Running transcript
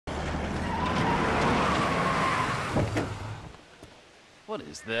What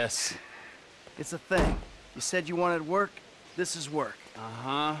is this? It's a thing. You said you wanted work. This is work.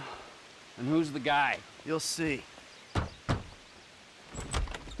 Uh-huh. And who's the guy? You'll see.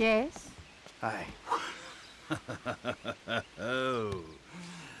 Yes? Hi. Oh.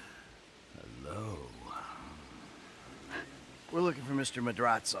 Hello. We're looking for Mr.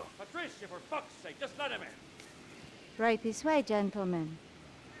 Madrazo. Patricia, for fuck's sake, just let him in. Right this way, gentlemen.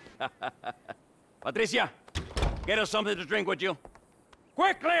 Patricia, get us something to drink, would you?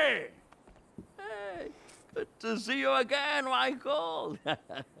 Quickly! Hey, good to see you again, Michael.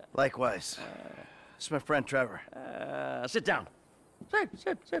 Likewise. It's my friend Trevor. Sit down.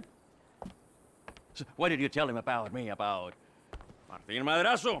 Sit. So, what did you tell him about me, about Martin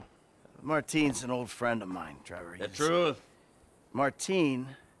Madrazo? Martine's an old friend of mine, Trevor. The truth. Martine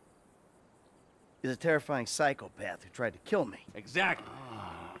is a terrifying psychopath who tried to kill me. Exactly.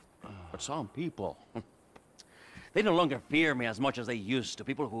 But some people, they no longer fear me as much as they used to.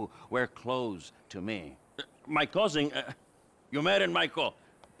 People who wear clothes to me. My cousin, you met him, Michael.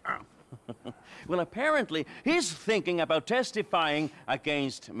 Well, apparently, he's thinking about testifying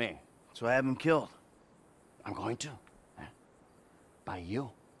against me. So I have him killed. I'm going to. By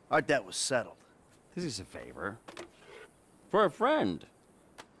you. Our debt was settled. This is a favor. For a friend.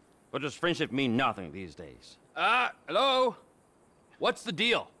 But does friendship mean nothing these days? Hello? What's the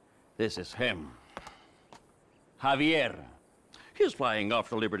deal? This is him. Javier. He's flying off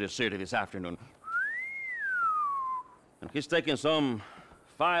to Liberty City this afternoon. And he's taking some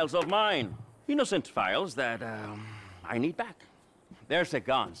files of mine. Innocent files that, I need back. There's a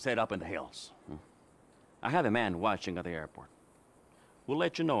gun set up in the hills. I have a man watching at the airport. We'll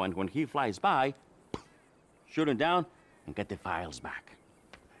let you know, and when he flies by, shoot him down and get the files back.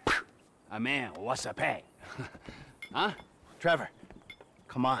 Man, what's the pay? Huh? Trevor,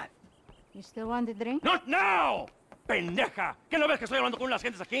 come on. You still want the drink? Not now! Pendeja! ¿Qué no ves que estoy hablando con las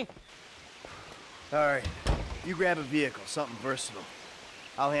gentes aquí? All right. You grab a vehicle, something versatile.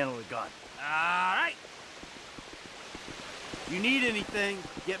 I'll handle the gun. All right. You need anything,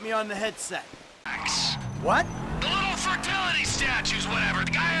 get me on the headset. Max. What? The little fertility statues, whatever.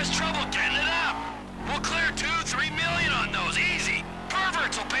 The guy has trouble getting it up. We'll clear 2-3 million on those, easy.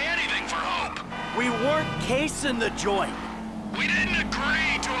 Perverts will pay anything for hope. We weren't casing the joint. We didn't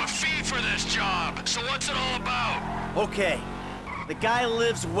agree to a fee for this job, so what's it all about? Okay, the guy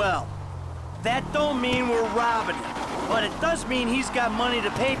lives well. That don't mean we're robbing him, but it does mean he's got money to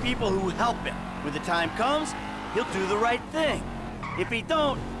pay people who help him. When the time comes, he'll do the right thing. If he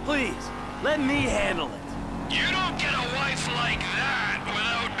don't, please, let me handle it. You don't get a wife like that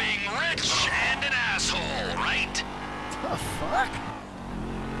without being rich and an asshole, right? The fuck?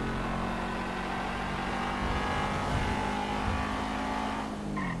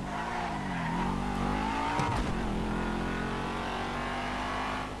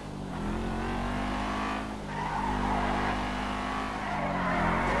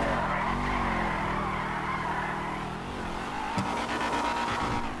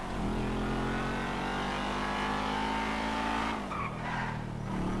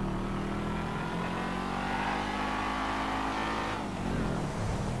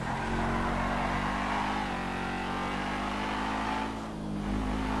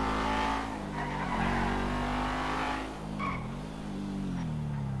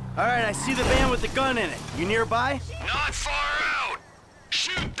 All right, I see the van with the gun in it. You nearby? Not far out.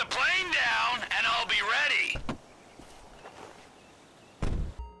 Shoot the plane down, and I'll be ready.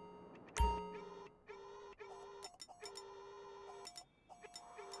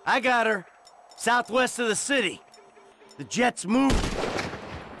 I got her. Southwest of the city. The jet's moving.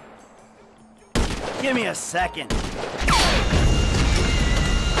 Give me a second.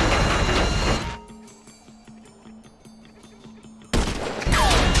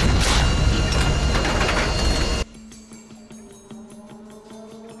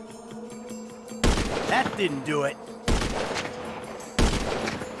 That didn't do it.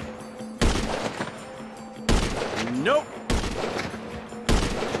 Nope.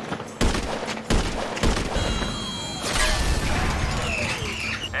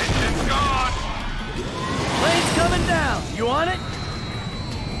 Engine's gone. Plane's coming down. You on it?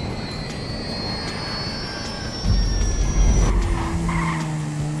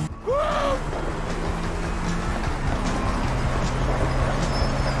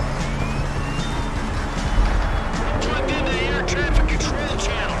 Plugged into the air traffic control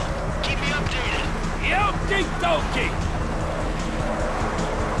channel. Keep me updated. Okie dokie!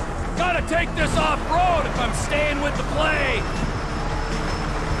 Gotta take this off-road if I'm staying with the play!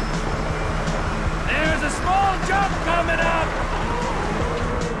 There's a small jump coming up!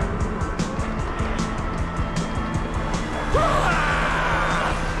 Hoo-ah!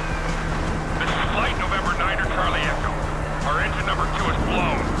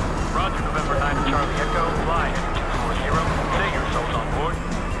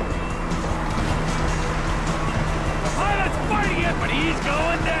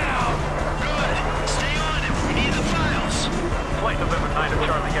 going down. Good. Stay on it. We need the files. Flight November 9 to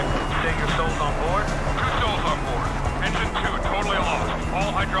Charlie Echo. Say your souls on board? 2 souls on board. Engine 2 totally lost.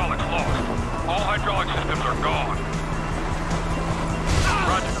 All hydraulics lost. All hydraulic systems are gone.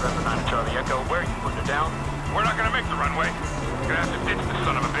 Roger, November 9 to Charlie Echo. Where are you putting her down? We're not gonna make the runway. We're gonna have to ditch this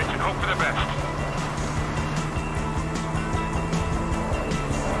son of a bitch and hope for the best.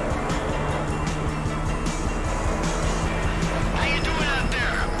 How you doing out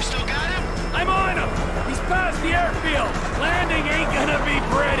there? Still got him? I'm on him. He's past the airfield. Landing ain't gonna be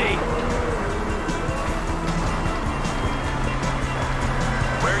pretty.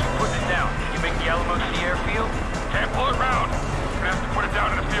 Where are you putting it down? Can you make the Alamo Sea airfield? Can't pull it round. We're gonna have to put it down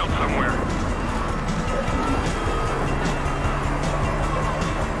in the field somewhere.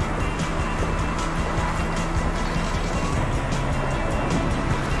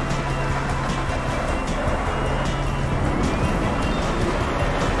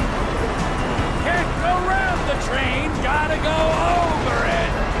 Can't go round the train. Gotta go over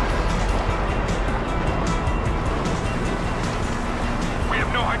it. We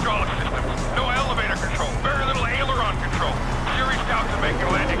have no hydraulic systems, no elevator control, very little aileron control. Series doubts to make a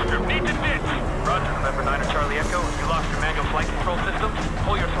landing strip. Need to ditch. Roger, November 9 to Charlie Echo. If you lost your manual flight control systems,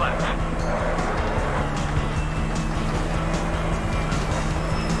 pull your slats.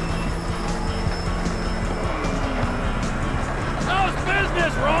 How's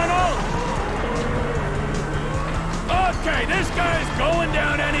business, Ronald? Okay, this guy's going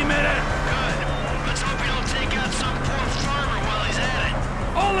down any minute. Good. Let's hope you don't take out some poor farmer while he's at it.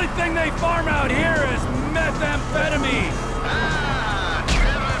 Only thing they farm out here is methamphetamine. Ah,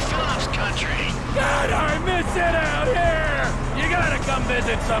 Trevor Phillips country. God, I miss it out here. You gotta come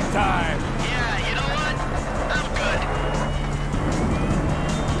visit sometime. Yeah, you know what? I'm good.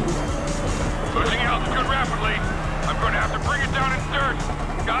 Losing altitude rapidly. I'm going to have to bring it down in dirt.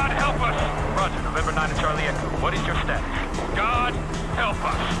 God help us. Roger, November 9 to Charlie Echo. What is your status? God help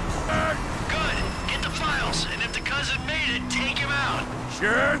us. Good. Get the files, and if the cousin made it, take him out.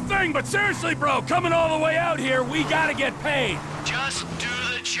 Sure thing, but seriously, bro, coming all the way out here, we gotta get paid. Just do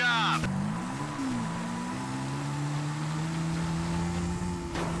the job.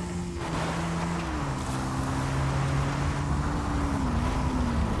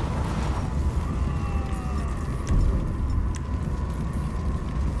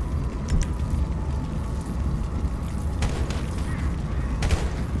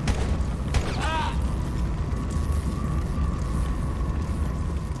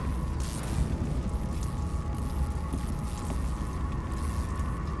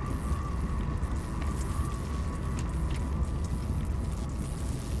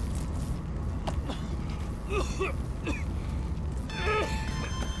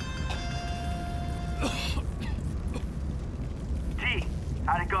 T,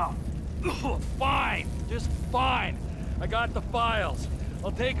 how'd it go? Fine, just fine. I got the files.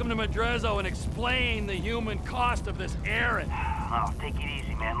 I'll take them to Madrezzo and explain the human cost of this errand. Oh, take it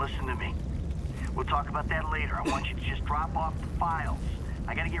easy, man. Listen to me. We'll talk about that later. I want you to just drop off the files.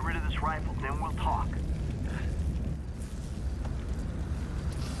 I gotta get rid of this rifle, then we'll talk.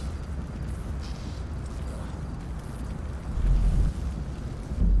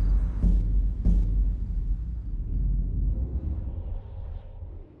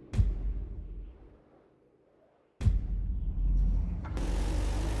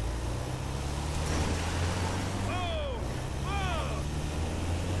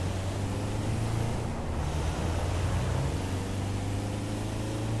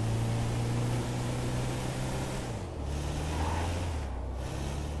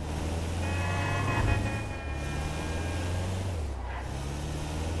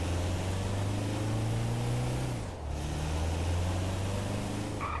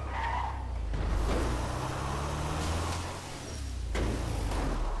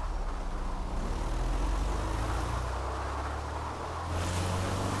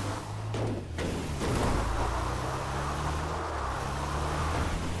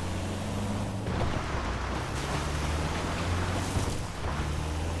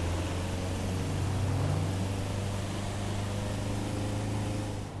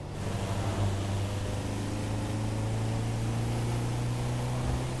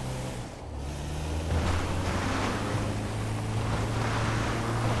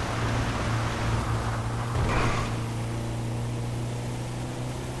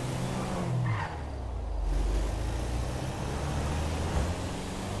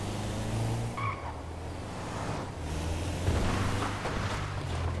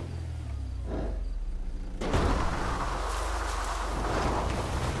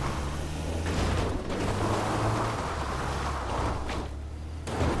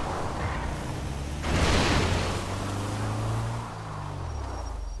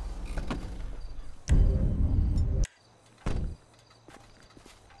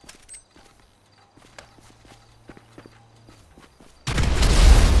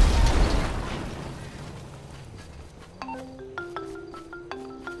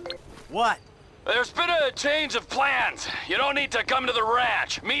 What? There's been a change of plans. You don't need to come to the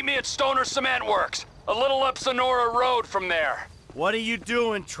ranch. Meet me at Stoner Cement Works, a little up Sonora Road from there. What are you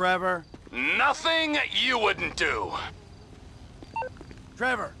doing, Trevor? Nothing you wouldn't do.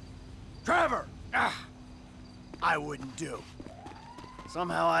 Trevor! Trevor! Ah, I wouldn't do.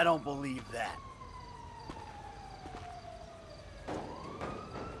 Somehow I don't believe that.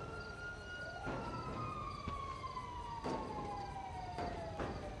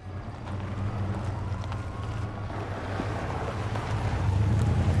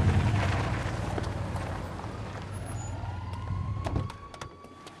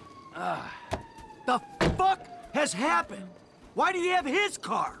 The fuck has happened? Why do you have his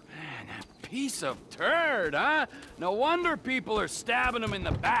car? Man, that piece of turd, huh? No wonder people are stabbing him in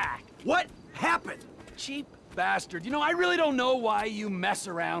the back. What happened? Cheap bastard. You know, I really don't know why you mess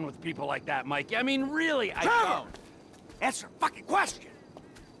around with people like that, Mikey. I mean, really, I don't. Answer a fucking question.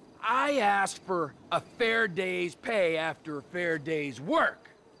 I asked for a fair day's pay after a fair day's work.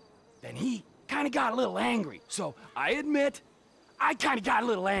 Then he kind of got a little angry. So I admit, I kind of got a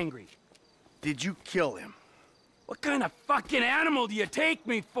little angry. Did you kill him? What kind of fucking animal do you take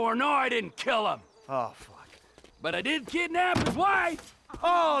me for? No, I didn't kill him. Oh, fuck. But I did kidnap his wife.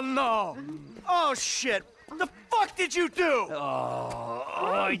 Oh, no. Oh, shit. What the fuck did you do? Oh,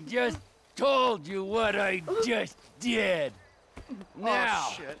 I just told you what I just did. Now,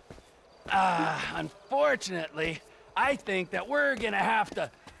 Oh, shit. unfortunately, I think that we're gonna have to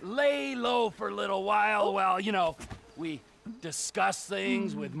lay low for a little while while, you know, we discuss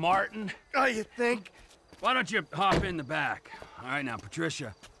things with Martin. Oh, you think? Why don't you hop in the back? All right, now,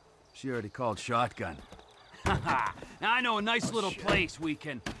 Patricia, she already called shotgun. Now, I know a nice little place we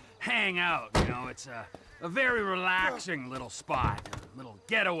can hang out, you know. It's a very relaxing little spot. A little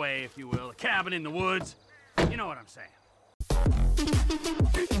getaway, if you will. A cabin in the woods. You know what I'm saying.